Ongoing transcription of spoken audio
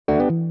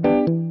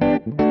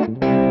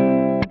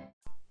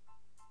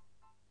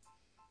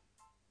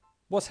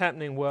What's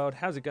happening, world?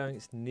 How's it going?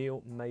 It's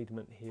Neil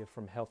Maidment here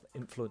from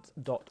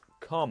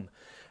healthinfluence.com.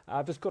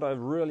 I've just got a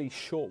really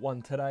short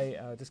one today.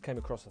 I just came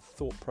across a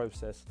thought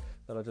process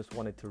that I just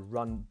wanted to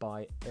run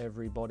by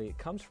everybody. It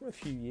comes from a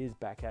few years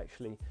back,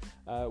 actually,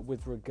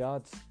 with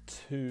regards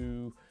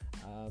to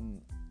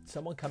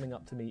someone coming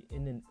up to me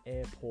in an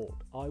airport.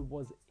 I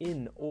was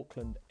in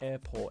Auckland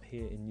Airport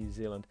here in New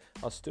Zealand.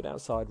 I stood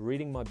outside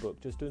reading my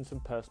book, just doing some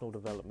personal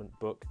development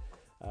book.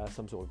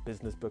 Some sort of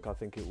business book, I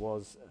think it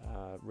was,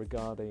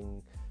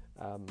 regarding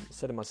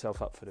setting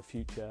myself up for the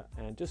future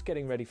and just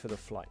getting ready for the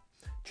flight.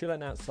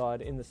 Chilling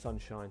outside in the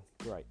sunshine,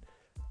 great.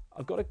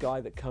 I've got a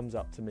guy that comes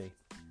up to me.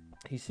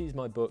 He sees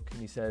my book and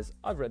he says,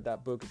 "I've read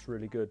that book, it's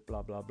really good,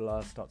 blah, blah,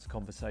 blah," starts a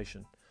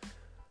conversation.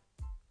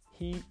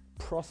 He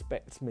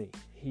prospects me.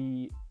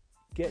 He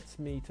gets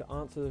me to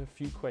answer a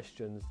few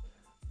questions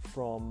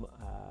from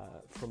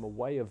a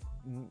way of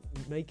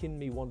making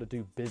me want to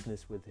do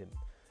business with him.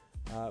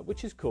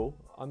 Which is cool.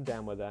 I'm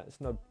down with that.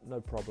 It's no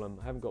problem.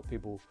 I haven't got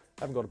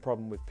a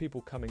problem with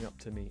people coming up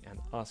to me and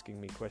asking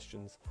me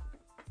questions.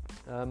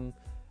 And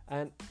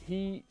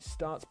he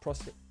starts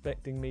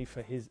prospecting me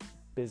for his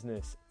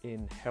business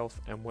in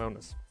health and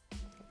wellness.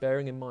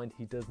 Bearing in mind,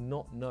 he does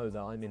not know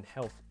that I'm in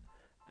health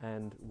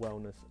and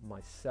wellness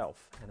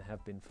myself and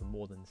have been for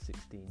more than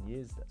 16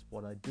 years. That's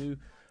what I do.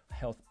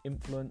 Health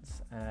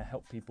influence,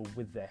 help people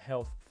with their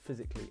health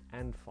physically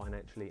and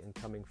financially, and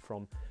coming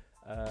from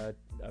a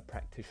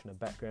practitioner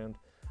background.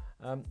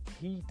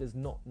 He does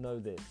not know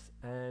this,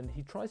 and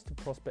he tries to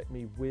prospect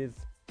me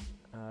with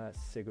a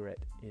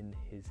cigarette in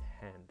his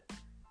hand,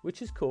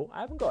 which is cool. I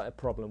haven't got a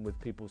problem with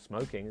people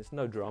smoking. It's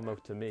no drama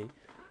to me,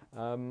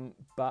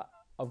 but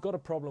I've got a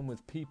problem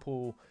with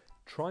people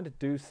trying to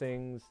do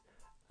things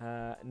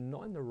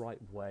not in the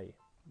right way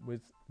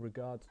with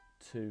regards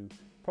to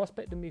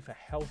prospecting me for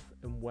health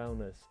and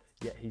wellness,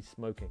 yet he's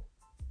smoking.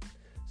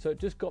 So it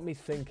just got me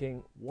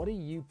thinking, what are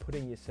you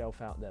putting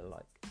yourself out there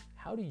like?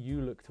 How do you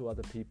look to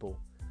other people?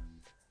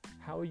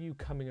 How are you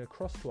coming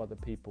across to other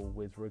people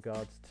with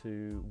regards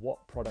to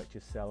what product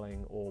you're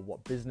selling, or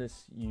what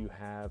business you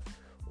have,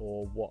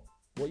 or what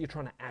you're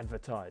trying to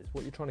advertise,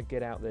 what you're trying to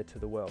get out there to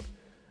the world?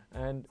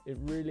 And it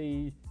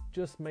really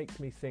just makes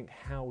me think,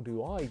 how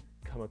do I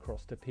come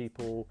across to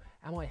people?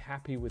 Am I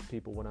happy with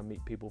people when I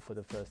meet people for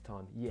the first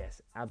time?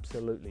 Yes,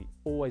 absolutely.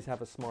 Always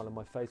have a smile on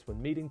my face when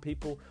meeting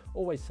people.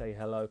 Always say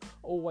hello.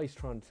 Always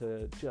trying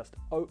to just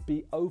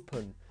be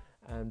open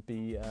and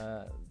be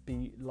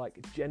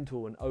like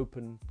gentle and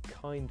open,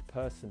 kind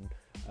person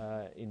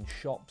in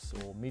shops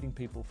or meeting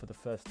people for the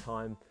first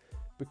time,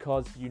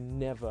 because you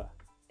never,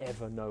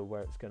 ever know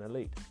where it's going to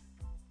lead.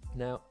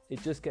 Now,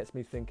 it just gets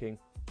me thinking,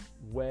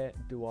 where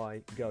do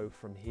I go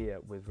from here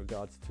with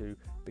regards to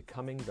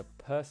becoming the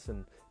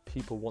person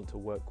people want to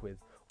work with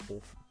or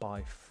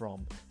buy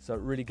from? So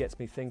it really gets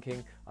me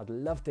thinking. I'd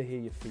love to hear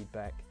your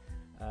feedback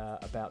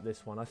about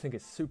this one. I think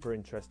it's super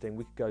interesting.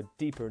 We could go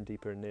deeper and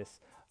deeper in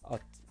this.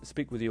 I'll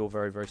speak with you all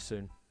very, very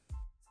soon.